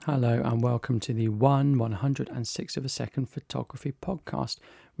Hello and welcome to the 1/106th of a second photography podcast.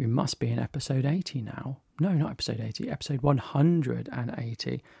 We must be in episode 80 now. No, not episode 80, episode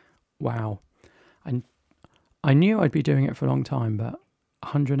 180. Wow. I knew I'd be doing it for a long time, but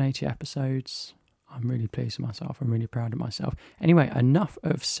 180 episodes, I'm really pleased with myself. I'm really proud of myself. Anyway, enough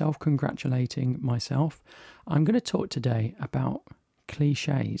of self-congratulating myself. I'm going to talk today about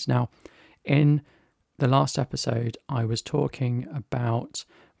cliches. Now, in the last episode, I was talking about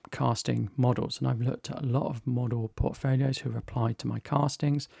casting models, and I've looked at a lot of model portfolios who have applied to my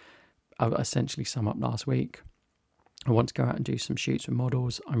castings. I'll essentially sum up last week. I want to go out and do some shoots with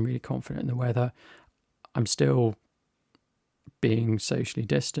models. I'm really confident in the weather. I'm still being socially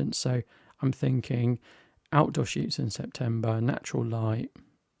distant, so I'm thinking outdoor shoots in September, natural light,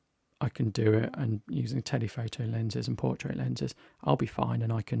 I can do it, and using telephoto lenses and portrait lenses, I'll be fine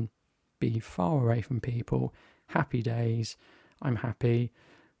and I can be far away from people. Happy days, I'm happy.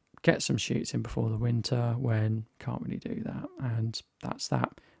 Get some shoots in before the winter when can't really do that, and that's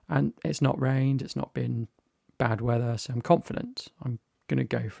that. And it's not rained, it's not been bad weather, so I'm confident I'm going to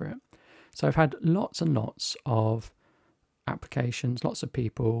go for it. So I've had lots and lots of applications, lots of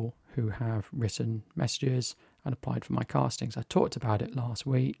people who have written messages and applied for my castings. I talked about it last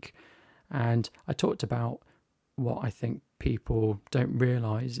week, and I talked about what I think people don't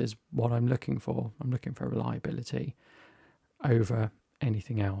realise is what I'm looking for. I'm looking for reliability over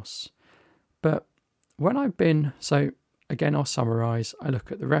anything else. But when I've been, so again, I'll summarise. I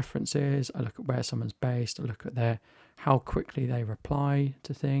look at the references, I look at where someone's based, I look at how quickly they reply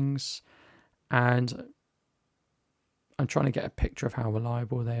to things, and I'm trying to get a picture of how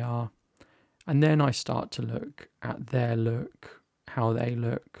reliable they are. And then I start to look at their look, how they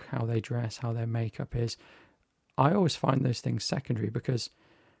dress, how their makeup is. I always find those things secondary, because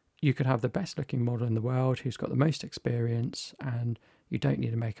you could have the best looking model in the world who's got the most experience, and you don't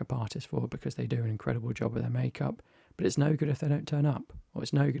need a makeup artist for it because they do an incredible job with their makeup. But it's no good if they don't turn up, or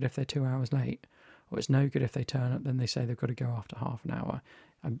it's no good if they're 2 hours late, or it's no good if they turn up then they say they've got to go after half an hour.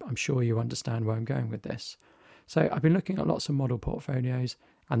 I'm sure you understand where I'm going with this. So I've been looking at lots of model portfolios,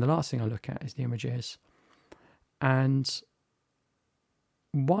 and the last thing I look at is the images. And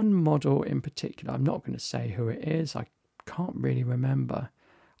one model in particular, I'm not going to say who it is, I can't really remember.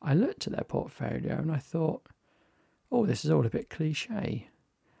 I looked at their portfolio and I thought, oh, this is all a bit cliche.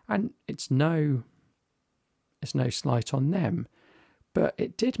 And it's no slight on them, but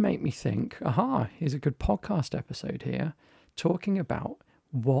it did make me think, here's a good podcast episode here, talking about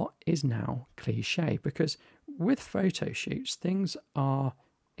what is now cliche. Because with photo shoots, things are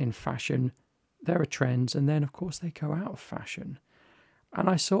in fashion, there are trends, and then of course they go out of fashion. And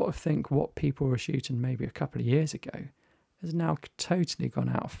I sort of think what people were shooting maybe a couple of years ago has now totally gone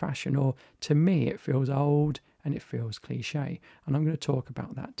out of fashion, or to me it feels old and it feels cliche. And I'm going to talk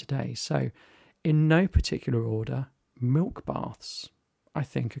about that today. So in no particular order, milk baths, I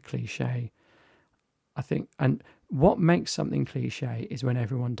think, are cliche. And what makes something cliche is when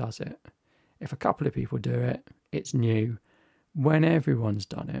everyone does it. If a couple of people do it, it's new. When everyone's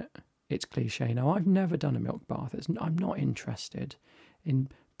done it, it's cliche. Now, I've never done a milk bath. I'm not interested in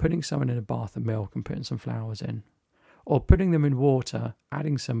putting someone in a bath of milk and putting some flowers in, or putting them in water,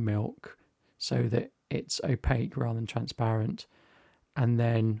 adding some milk so that it's opaque rather than transparent, and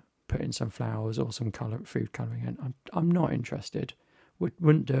then putting some flowers or some food colouring in. I'm not interested.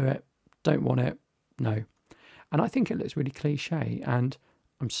 Wouldn't do it. Don't want it. No. And I think it looks really cliche, and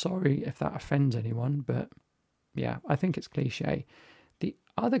I'm sorry if that offends anyone, but yeah, I think it's cliche. The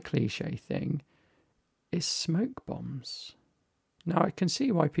other cliche thing is smoke bombs. Now, I can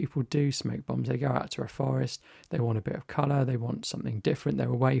see why people do smoke bombs. They go out to a forest, they want a bit of colour, they want something different, they're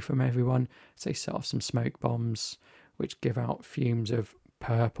away from everyone, so they set off some smoke bombs, which give out fumes of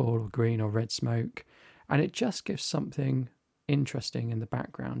purple or green or red smoke, and it just gives something interesting in the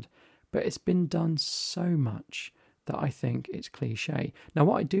background. But it's been done so much that I think it's cliche. Now,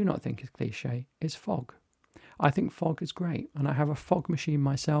 what I do not think is cliche is fog. I think fog is great, and I have a fog machine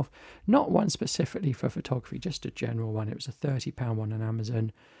myself, not one specifically for photography, just a general one. It was a £30 one on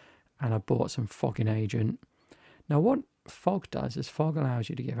Amazon, and I bought some fogging agent. Now, what fog does is fog allows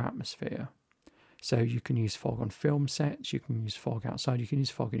you to give atmosphere. So you can use fog on film sets, you can use fog outside, you can use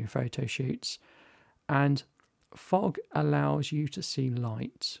fog in your photo shoots, and fog allows you to see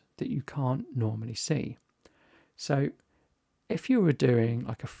light that you can't normally see. So if you were doing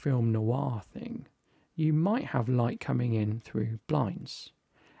like a film noir thing, you might have light coming in through blinds.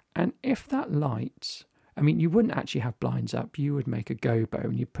 And if that light, you wouldn't actually have blinds up, you would make a gobo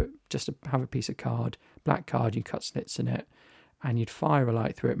and you have a piece of black card, you cut slits in it, and you'd fire a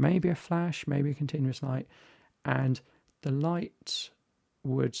light through it, maybe a flash, maybe a continuous light, and the light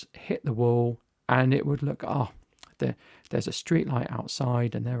would hit the wall and it would look, there's a street light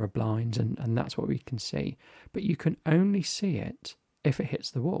outside and there are blinds and that's what we can see. But you can only see it if it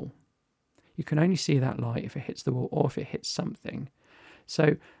hits the wall. You can only see that light if it hits the wall or if it hits something.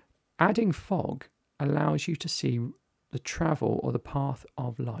 So adding fog allows you to see the travel or the path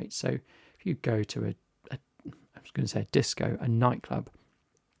of light. So if you go to I was going to say a disco, a nightclub,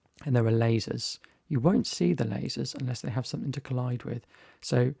 and there are lasers, you won't see the lasers unless they have something to collide with.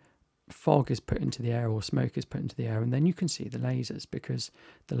 So fog is put into the air or smoke is put into the air, and then you can see the lasers because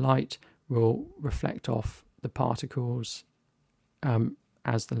the light will reflect off the particles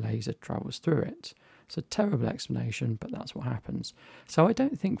as the laser travels through it. It's a terrible explanation, but that's what happens. So I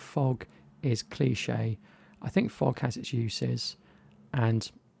don't think fog is cliche. I think fog has its uses,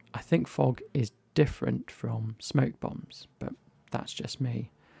 and I think fog is different from smoke bombs, but that's just me.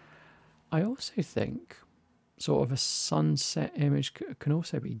 I also think sort of a sunset image can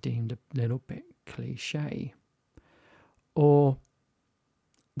also be deemed a little bit cliche. Or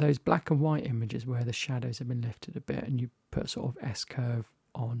those black and white images where the shadows have been lifted a bit and you put sort of S-curve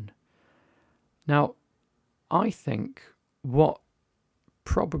on. Now, I think what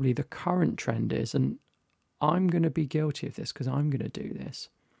probably the current trend is, and I'm going to be guilty of this because I'm going to do this,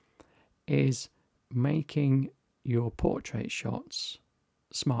 is making your portrait shots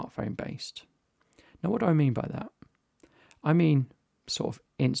smartphone based. Now, what do I mean by that? I mean sort of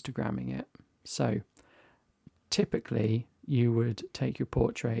Instagramming it. So typically you would take your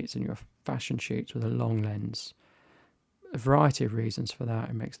portraits and your fashion shoots with a long lens. A variety of reasons for that.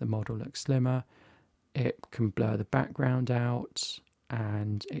 It makes the model look slimmer. It can blur the background out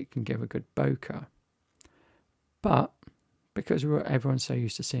and it can give a good bokeh. But because everyone's so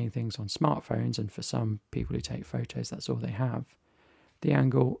used to seeing things on smartphones, and for some people who take photos, that's all they have, the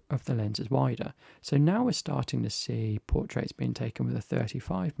angle of the lens is wider. So now we're starting to see portraits being taken with a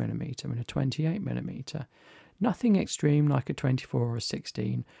 35mm and a 28mm. Nothing extreme like a 24 or a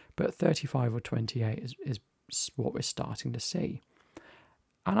 16, but 35 or 28 is what we're starting to see.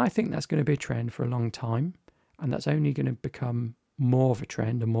 And I think that's going to be a trend for a long time, and that's only going to become more of a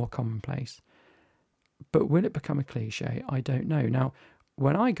trend and more commonplace. But will it become a cliche? I don't know. Now,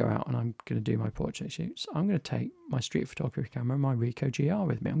 when I go out and I'm going to do my portrait shoots, I'm going to take my street photography camera, my Ricoh GR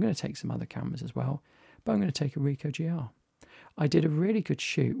with me. I'm going to take some other cameras as well, but I'm going to take a Ricoh GR. I did a really good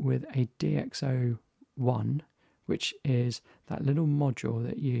shoot with a DxO1, which is that little module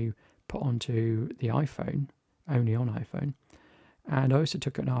that you put onto the iPhone, only on iPhone. And I also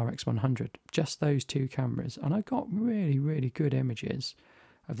took an RX100, just those two cameras. And I got really, really good images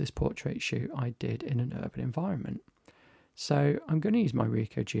of this portrait shoot I did in an urban environment. So I'm going to use my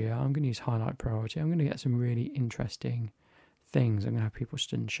Ricoh GR, I'm going to use highlight priority, I'm going to get some really interesting things. I'm going to have people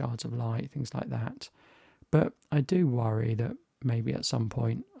stood in shards of light, things like that. But I do worry that maybe at some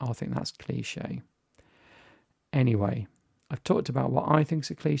point I'll think that's cliche. Anyway, I've talked about what I think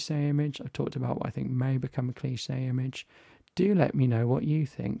is a cliche image. I've talked about what I think may become a cliche image. Do let me know what you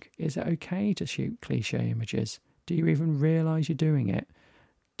think. Is it okay to shoot cliche images? Do you even realise you're doing it?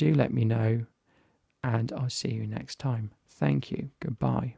 Do let me know, and I'll see you next time. Thank you. Goodbye.